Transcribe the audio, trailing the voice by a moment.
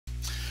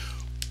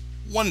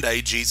One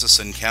day Jesus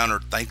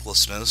encountered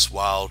thanklessness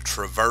while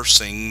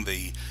traversing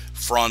the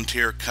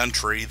frontier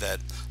country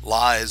that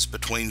lies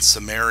between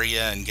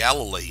Samaria and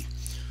Galilee.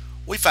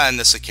 We find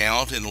this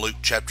account in Luke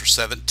chapter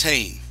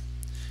 17.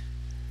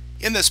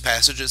 In this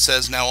passage it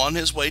says, "Now on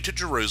his way to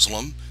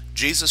Jerusalem,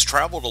 Jesus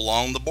traveled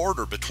along the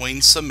border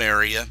between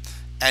Samaria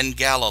and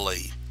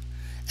Galilee.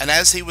 And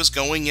as he was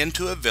going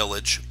into a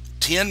village,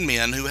 10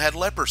 men who had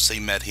leprosy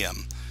met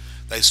him.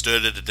 They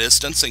stood at a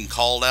distance and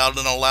called out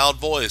in a loud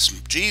voice,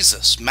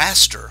 'Jesus,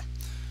 Master,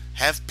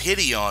 have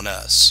pity on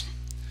us.'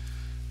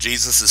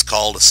 Jesus is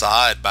called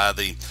aside by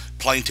the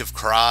plaintive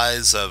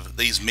cries of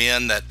these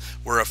men that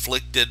were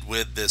afflicted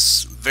with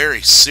this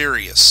very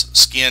serious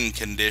skin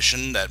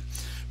condition that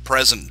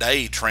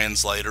present-day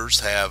translators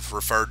have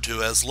referred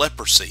to as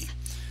leprosy.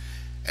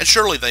 And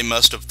surely they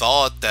must have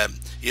thought that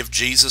if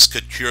Jesus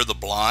could cure the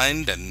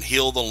blind and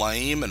heal the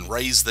lame and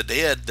raise the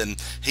dead, then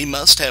he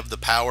must have the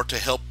power to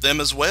help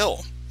them as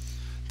well.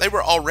 They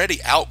were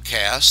already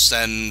outcasts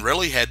and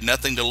really had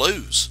nothing to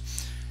lose.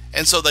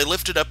 And so they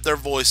lifted up their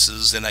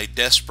voices in a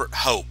desperate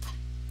hope.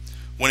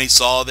 When he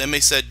saw them,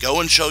 he said,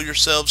 'Go and show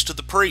yourselves to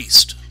the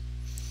priest.'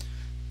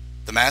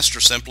 The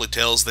master simply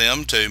tells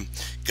them to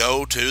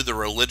go to the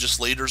religious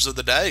leaders of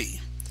the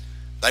day.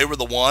 They were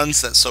the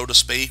ones that, so to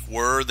speak,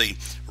 were the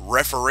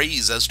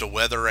referees as to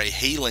whether a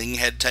healing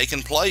had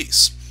taken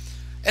place.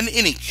 And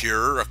any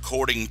cure,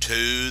 according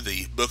to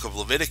the book of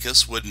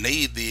Leviticus, would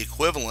need the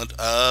equivalent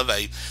of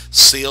a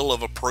seal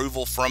of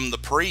approval from the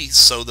priest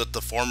so that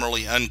the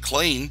formerly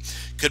unclean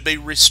could be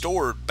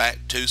restored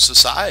back to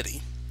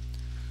society.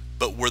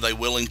 But were they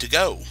willing to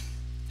go?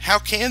 How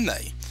can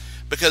they?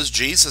 Because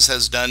Jesus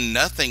has done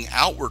nothing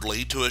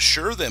outwardly to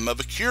assure them of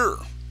a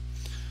cure.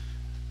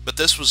 But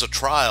this was a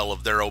trial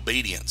of their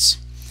obedience.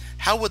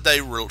 How would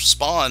they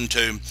respond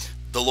to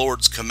the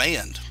Lord's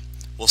command?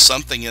 Well,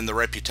 something in the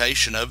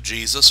reputation of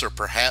Jesus, or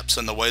perhaps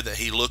in the way that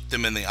he looked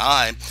them in the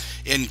eye,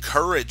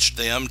 encouraged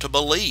them to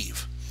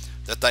believe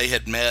that they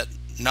had met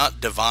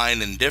not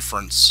divine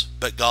indifference,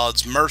 but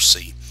God's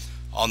mercy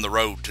on the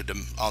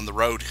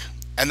road.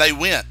 And they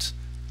went,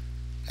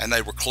 and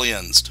they were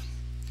cleansed.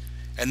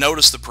 And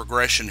notice the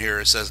progression here.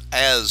 It says,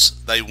 as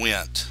they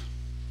went,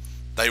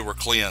 they were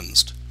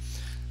cleansed.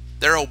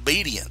 Their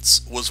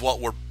obedience was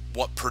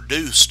what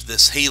produced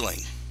this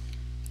healing.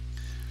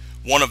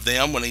 One of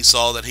them, when he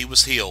saw that he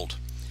was healed,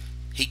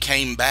 he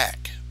came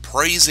back,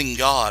 praising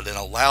God in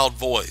a loud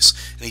voice,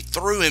 and he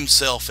threw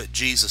himself at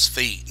Jesus'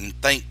 feet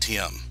and thanked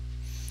him.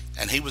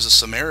 And he was a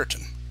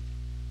Samaritan.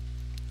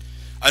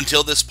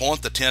 Until this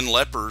point, the 10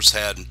 lepers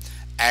had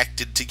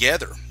acted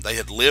together. They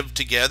had lived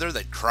together,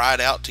 they'd cried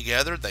out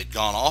together, they'd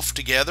gone off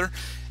together,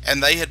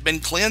 and they had been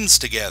cleansed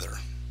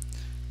together.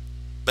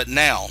 But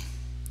now,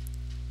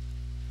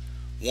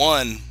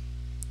 one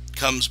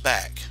comes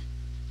back.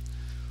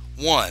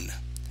 One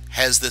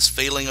has this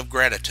feeling of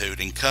gratitude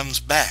and comes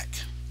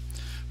back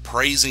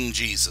praising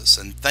Jesus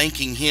and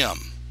thanking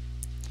him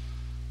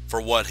for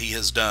what he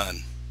has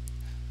done.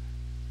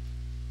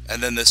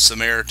 And then this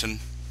Samaritan,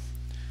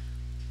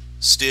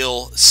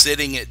 still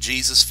sitting at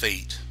Jesus'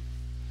 feet,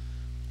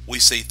 we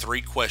see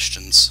 3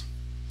 questions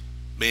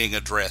being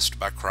addressed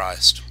by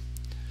Christ.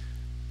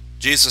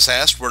 Jesus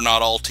asked, "Were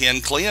not all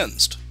 10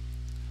 cleansed?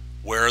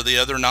 Where are the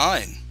other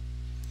 9?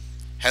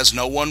 Has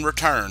no one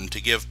returned to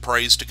give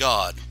praise to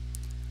God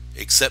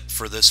except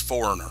for this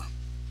foreigner?"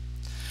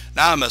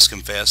 Now I must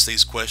confess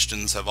these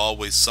questions have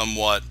always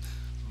somewhat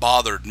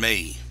bothered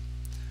me.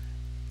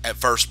 At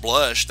first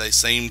blush they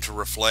seem to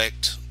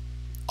reflect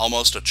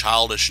almost a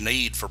childish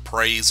need for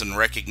praise and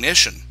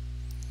recognition.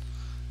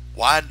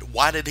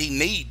 Why did he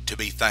need to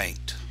be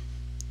thanked?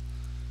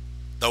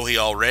 Though he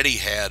already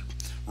had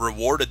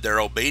rewarded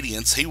their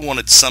obedience, he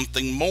wanted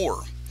something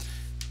more.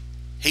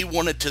 He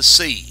wanted to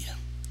see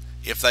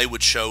if they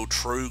would show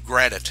true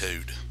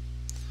gratitude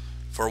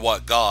for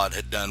what God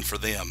had done for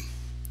them.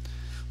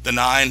 The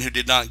 9 who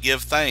did not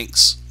give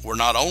thanks were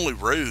not only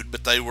rude,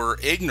 but they were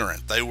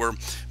ignorant. They were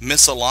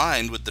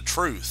misaligned with the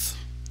truth.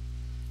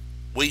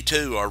 We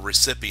too are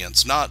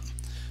recipients, not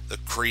the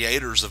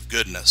creators of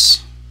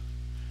goodness.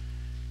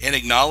 In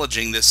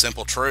acknowledging this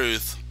simple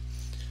truth,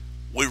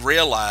 we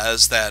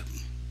realize that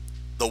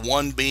the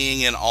one being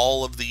in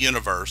all of the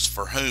universe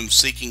for whom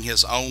seeking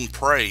his own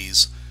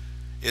praise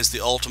is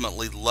the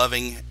ultimately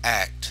loving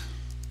act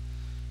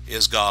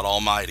is God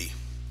Almighty.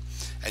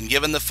 And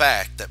given the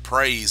fact that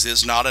praise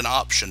is not an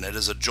option, it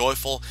is a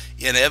joyful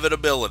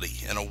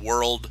inevitability in a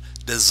world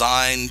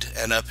designed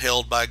and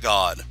upheld by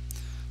God,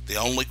 the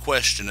only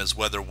question is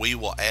whether we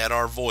will add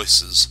our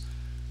voices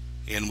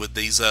in with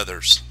these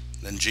others.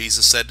 Then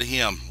Jesus said to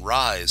him,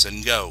 "Rise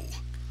and go.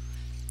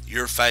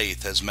 Your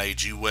faith has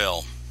made you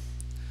well."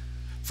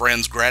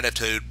 Friends,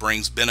 gratitude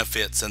brings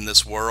benefits in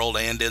this world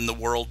and in the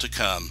world to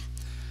come.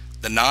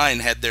 The 9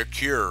 had their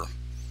cure.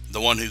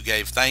 The one who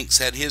gave thanks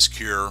had his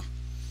cure,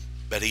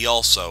 but he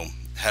also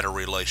had a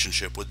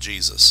relationship with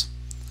Jesus.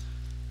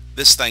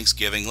 This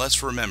Thanksgiving,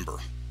 let's remember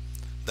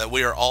that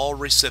we are all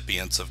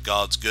recipients of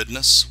God's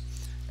goodness,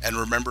 and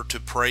remember to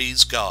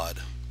praise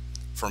God,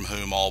 from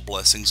whom all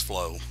blessings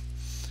flow.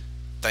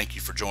 Thank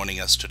you for joining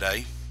us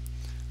today.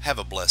 Have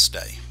a blessed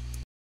day.